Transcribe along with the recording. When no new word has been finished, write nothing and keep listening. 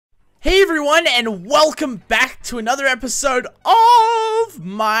Hey everyone, and welcome back to another episode of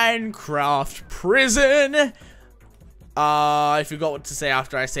Minecraft Prison. I forgot what to say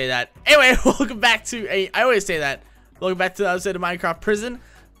after I say that. Anyway, welcome back to I always say that. Welcome back to the episode of Minecraft Prison.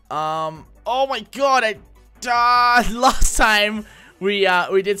 Oh my god, last time we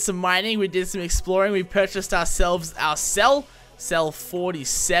did some mining, we did some exploring, we purchased ourselves our cell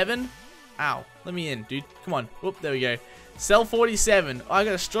 47. Ow, let me in, dude. Come on. Whoop, there we go. Cell 47. Oh, I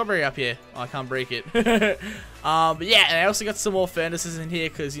got a strawberry up here. Oh, I can't break it. But yeah, and I also got some more furnaces in here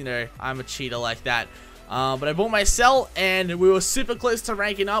because, you know, I'm a cheater like that. But I bought my cell and we were super close to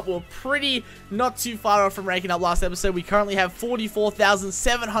ranking up. We were pretty not too far off from ranking up last episode. We currently have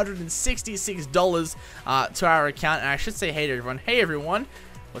 $44,766 to our account. And I should say hey to everyone. Hey everyone,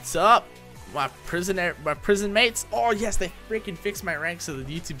 what's up? My prison mates. Oh yes, they freaking fixed my rank so the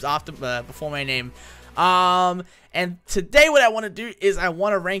YouTube's after before my name. And today what I want to do is I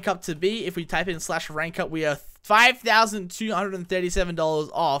want to rank up to B. If we type in /rank up, we are $5,237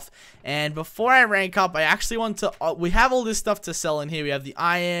 off. And before I rank up, I actually want to we have all this stuff to sell in here. We have the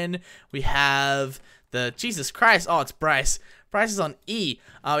iron, we have the Jesus Christ, oh, it's Bryce is on E.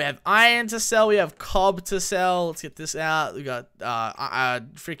 We have iron to sell, we have cob to sell. Let's get this out. We got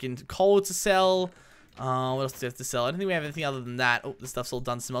freaking coal to sell. What else do we have to sell? I don't think we have anything other than that. Oh, this stuff's all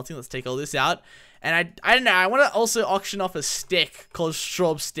done smelting. Let's take all this out. And I don't know, I want to also auction off a stick called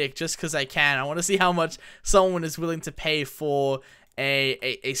Straub Stick just because I can. I want to see how much someone is willing to pay for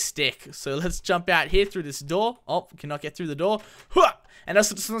a stick. So let's jump out here through this door. Oh, cannot get through the door. And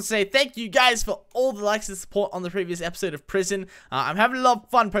also just want to say thank you guys for all the likes and support on the previous episode of Prison. I'm having a lot of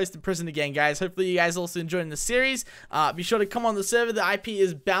fun posting Prison again, guys. Hopefully you guys also enjoying the series. Be sure to come on the server. The IP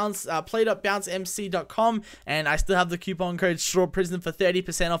is play.bouncemc.com, and I still have the coupon code StrauberryJam for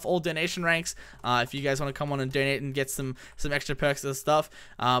 30% off all donation ranks. If you guys want to come on and donate and get some extra perks and stuff.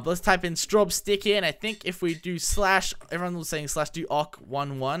 But let's type in Straub Stick here, and I think if we do everyone was saying do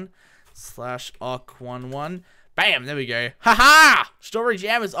 /awk11 /awk11. Bam, there we go. Haha!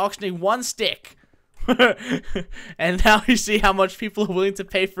 StrauberryJam is auctioning one stick. And now you see how much people are willing to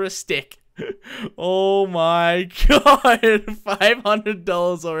pay for a stick. Oh my god,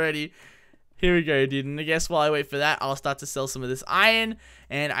 $500 already. Here we go, dude. And I guess while I wait for that, I'll start to sell some of this iron.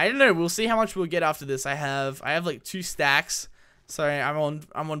 And I don't know, we'll see how much we'll get after this. I have like 2 stacks. Sorry, I'm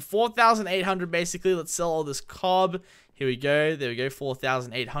on 4,800 basically. Let's sell all this cob. Here we go. There we go.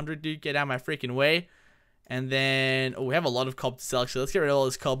 4,800, dude. Get out of my freaking way. And then, oh, we have a lot of cob to sell, actually. Let's get rid of all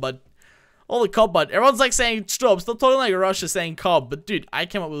this cob, bud. All the cob, bud. Everyone's like saying Straub. Stop talking like a Russia saying cob. But, dude, I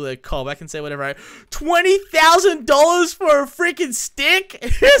came up with a cob. I can say whatever $20,000 for a freaking stick?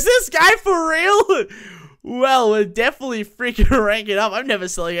 Is this guy for real? Well, we're definitely freaking ranking up. I'm never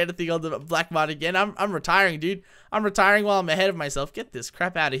selling anything on the black market again. I'm retiring, dude. I'm retiring while I'm ahead of myself. Get this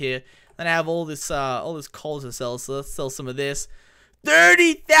crap out of here. Then I have all this coal to sell, so let's sell some of this.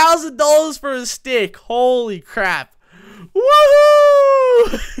 $30,000 for a stick. Holy crap.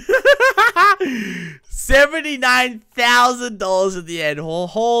 Woohoo! $79,000 at the end.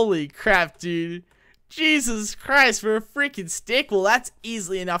 Holy crap, dude. Jesus Christ, for a freaking stick. Well, that's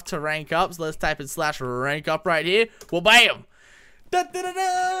easily enough to rank up. So let's type in /rank up right here. Well, bam. Da, da, da,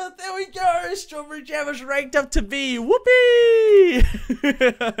 da. There we go. StrauberryJam is ranked up to B. Whoopee!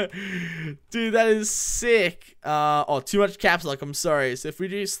 Dude, that is sick. Oh, too much caps lock. I'm sorry. So if we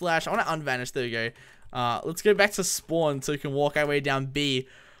do / I want to unvanish. There we go. Let's go back to spawn so we can walk our way down B.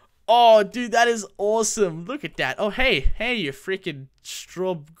 Oh, dude, that is awesome. Look at that. Oh, hey, you freaking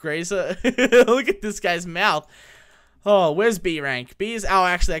Straub grazer. Look at this guy's mouth. Oh, where's B rank? B is, oh,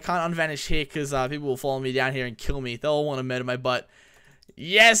 actually, I can't unvanish here because people will follow me down here and kill me. They'll all want to murder my butt.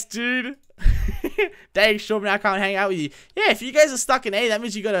 Yes, dude. Dang, Straub, now I can't hang out with you. Yeah, if you guys are stuck in A, that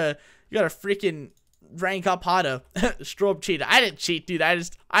means you gotta freaking rank up harder. Straub cheater. I didn't cheat, dude. I need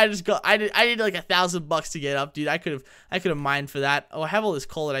like $1,000 to get up, dude. I could have mined for that. Oh, I have all this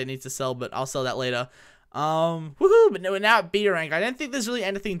coal that I need to sell, but I'll sell that later. Woohoo! But no, we're now at B rank. I don't think there's really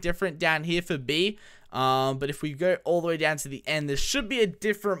anything different down here for B. But if we go all the way down to the end, there should be a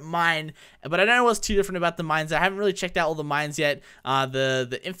different mine. But I don't know what's too different about the mines. I haven't really checked out all the mines yet.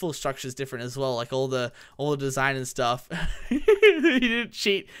 The info structure is different as well, like all the design and stuff. He didn't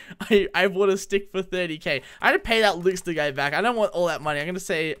cheat. I bought a stick for 30K. I didn't pay that Lukester guy back. I don't want all that money. I'm gonna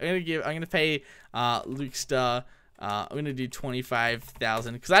pay Lukester. I'm gonna do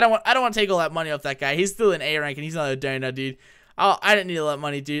 25,000 because I don't want to take all that money off that guy. He's still in A rank and he's not a donor, dude. Oh, I didn't need all that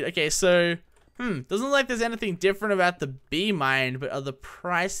money, dude. Okay, so doesn't look like there's anything different about the B mine, but are the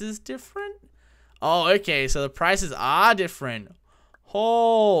prices different? Oh, okay, so the prices are different.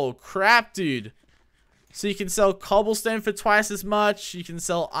 Oh crap, dude. So you can sell cobblestone for twice as much. You can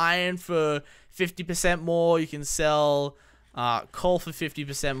sell iron for 50% more. You can sell coal for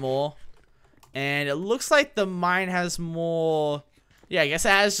 50% more. And it looks like the mine has more... Yeah, I guess it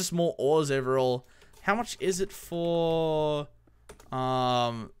has just more ores overall. How much is it for...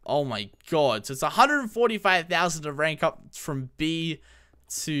 oh my god. So it's 145,000 to rank up from B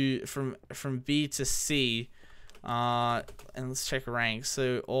to... From B to C. And let's check rank.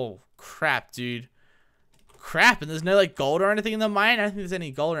 So, oh, crap, dude. Crap, and there's no, like, gold or anything in the mine? I don't think there's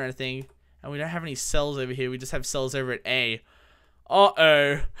any gold or anything. And we don't have any cells over here. We just have cells over at A.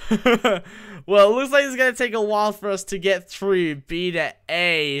 Uh-oh. Well, it looks like it's gonna take a while for us to get through B to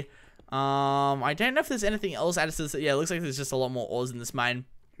A. I don't know if there's anything else added to this. Yeah, it looks like there's just a lot more ores in this mine.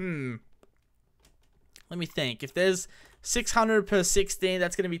 Let me think. If there's 600 per 16,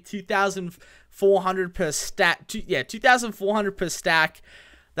 that's gonna be 2,400 per stack. 2,400 per stack.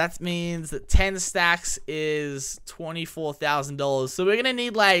 That means that 10 stacks is $24,000. So we're gonna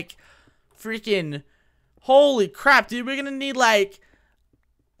need like freaking, holy crap, dude. We're gonna need like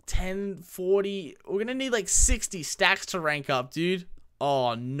 10, 40. We're gonna need like 60 stacks to rank up, dude.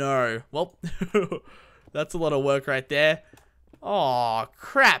 Oh no. Well, that's a lot of work right there. Oh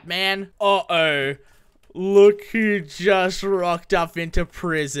crap, man. Uh-oh. Look who just rocked up into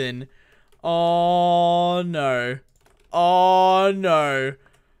prison. Oh no. Oh no.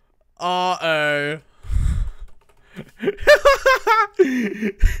 Uh-oh.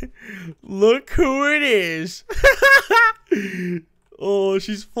 Look who it is. Oh,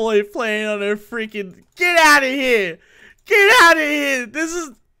 she's fully playing on her freaking... Get out of here. Get out of here. This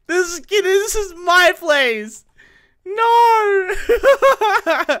is my place. No.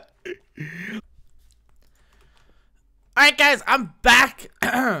 Alright guys, I'm back.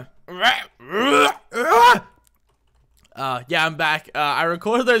 Yeah, I'm back. I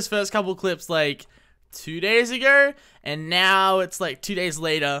recorded those first couple clips like 2 days ago, and now it's like 2 days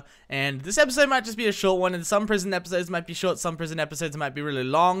later, and this episode might just be a short one, and some prison episodes might be short, some prison episodes might be really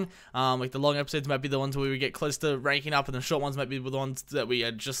long. Like the long episodes might be the ones where we get close to ranking up, and the short ones might be the ones that we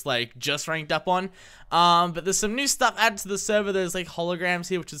are just ranked up on. But there's some new stuff added to the server. There's like holograms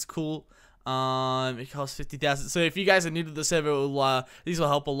here, which is cool. It costs 50,000. So if you guys are new to the server, these will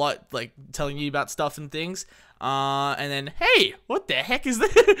help a lot, like telling you about stuff and things. And then, hey, what the heck is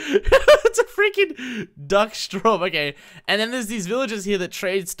that? It's a freaking duck straw. Okay. And then there's these villagers here that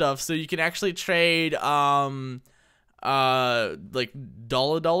trade stuff. So you can actually trade, like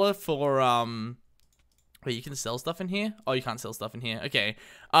dollar for, wait, you can sell stuff in here? Oh, you can't sell stuff in here. Okay.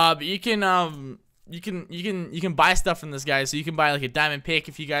 But you can, you can buy stuff from this guy. So you can buy like a diamond pick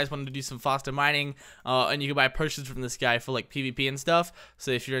if you guys wanted to do some faster mining, and you can buy potions from this guy for like PvP and stuff. So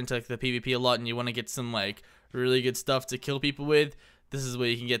if you're into like the PvP a lot and you want to get some like really good stuff to kill people with, this is where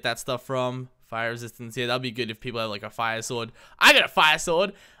you can get that stuff from. Fire resistance, yeah, that'll be good if people have like a fire sword. I got a fire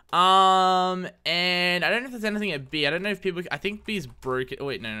sword. And I don't know if there's anything at B. I don't know if people, I think B's broken. Oh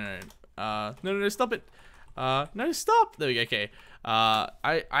wait, no, no, stop it. No, stop. There we go. Okay.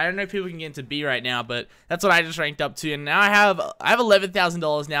 I don't know if people can get into B right now, but that's what I just ranked up to, and now I have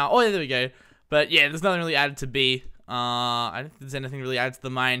 $11,000 now. Oh, yeah, there we go. But yeah, there's nothing really added to B. I don't think there's anything really added to the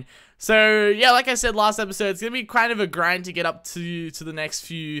mine. So yeah, like I said last episode, it's gonna be kind of a grind to get up to the next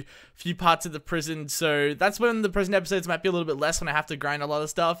few parts of the prison. So that's when the prison episodes might be a little bit less, when I have to grind a lot of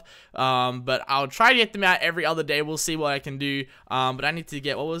stuff. But I'll try to get them out every other day. We'll see what I can do. But I need to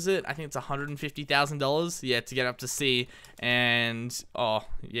get, what was it? I think it's $150,000. Yeah, to get up to C. And oh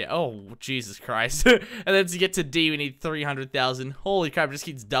yeah, oh Jesus Christ. And then to get to D, we need 300,000. Holy crap, it just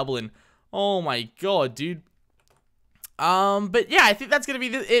keeps doubling. Oh my god, dude. But yeah, I think that's gonna be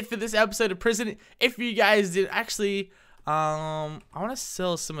it for this episode of Prison. If you guys did, actually, I want to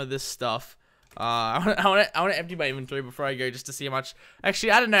sell some of this stuff. I want to empty my inventory before I go, just to see how much.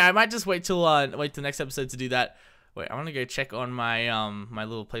 Actually, I don't know. I might just wait till next episode to do that. Wait, I want to go check on my my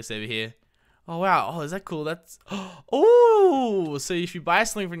little place over here. Oh wow, oh is that cool? That's oh, so if you buy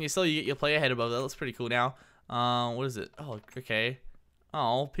something from your seller, you get your player head above. That looks pretty cool now. What is it? Oh, okay.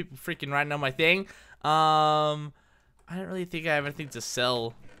 Oh, people freaking writing on my thing. I don't really think I have anything to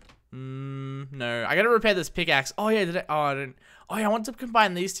sell. No. I gotta repair this pickaxe. Oh yeah, did I? Oh, I didn't. Oh yeah, I want to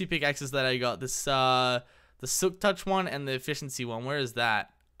combine these two pickaxes that I got. This the silk touch one and the efficiency one. Where is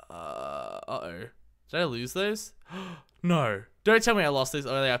that? Uh-oh. Did I lose those? No. Don't tell me I lost these.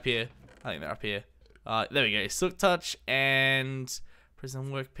 Oh, they're up here. I think they're up here. There we go. Silk touch and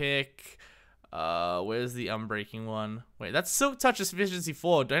prison work pick. Where's the unbreaking one? Wait, that's silk touch efficiency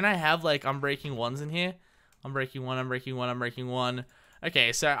 4. Don't I have like unbreaking ones in here? Unbreaking one, unbreaking one, unbreaking one.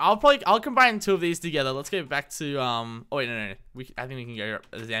 Okay, so I'll combine two of these together. Let's go back to oh wait, no. I think we can go.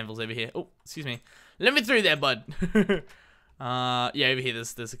 There's anvils over here. Oh, excuse me. Let me through there, bud. Yeah, over here,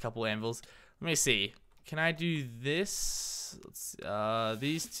 there's a couple anvils. Let me see. Can I do this? Let's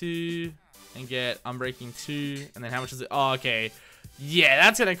these two and get unbreaking 2, and then how much is it? Oh, okay. Yeah,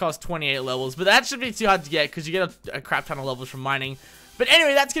 that's gonna cost 28 levels, but that shouldn't be too hard to get because you get a crap ton of levels from mining. But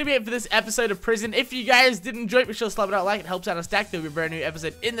anyway, that's going to be it for this episode of Prison. If you guys did enjoy it, be sure to slap it out like. It helps out a stack. There will be a brand new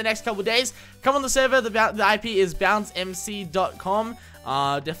episode in the next couple of days. Come on the server. The IP is bouncemc.com.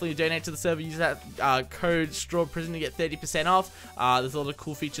 Definitely donate to the server. Use that code StrauberryPrison to get 30% off. There's a lot of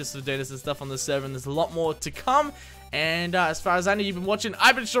cool features for donors and stuff on the server, and there's a lot more to come. And as far as I know, you've been watching.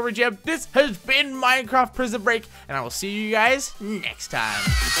 I've been StrauberryJam. This has been Minecraft Prison Break, and I will see you guys next time.